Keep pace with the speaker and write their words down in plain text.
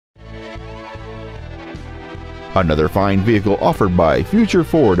Another fine vehicle offered by Future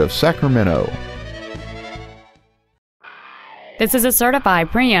Ford of Sacramento. This is a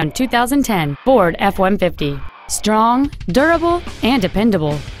certified pre-owned 2010 Ford F-150. Strong, durable, and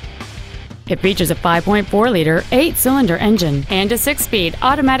dependable. It features a 5.4-liter 8-cylinder engine and a 6-speed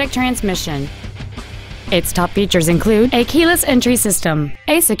automatic transmission. Its top features include a keyless entry system,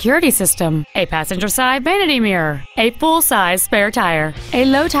 a security system, a passenger side vanity mirror, a full-size spare tire, a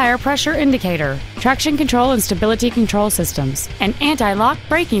low tire pressure indicator, traction control and stability control systems, an anti-lock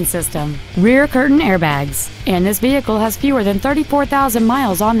braking system, rear curtain airbags, and this vehicle has fewer than 34,000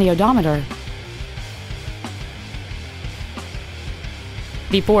 miles on the odometer.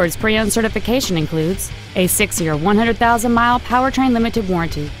 The Ford's pre-owned certification includes a 6-year, 100,000-mile powertrain limited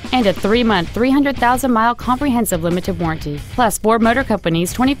warranty and a 3-month, 300,000-mile comprehensive limited warranty, plus Ford Motor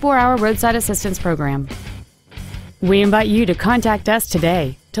Company's 24-hour roadside assistance program. We invite you to contact us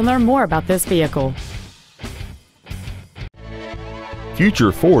today to learn more about this vehicle.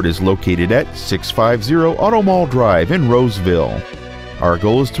 Future Ford is located at 650 Automall Drive in Roseville. Our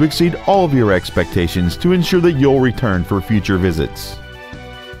goal is to exceed all of your expectations to ensure that you'll return for future visits.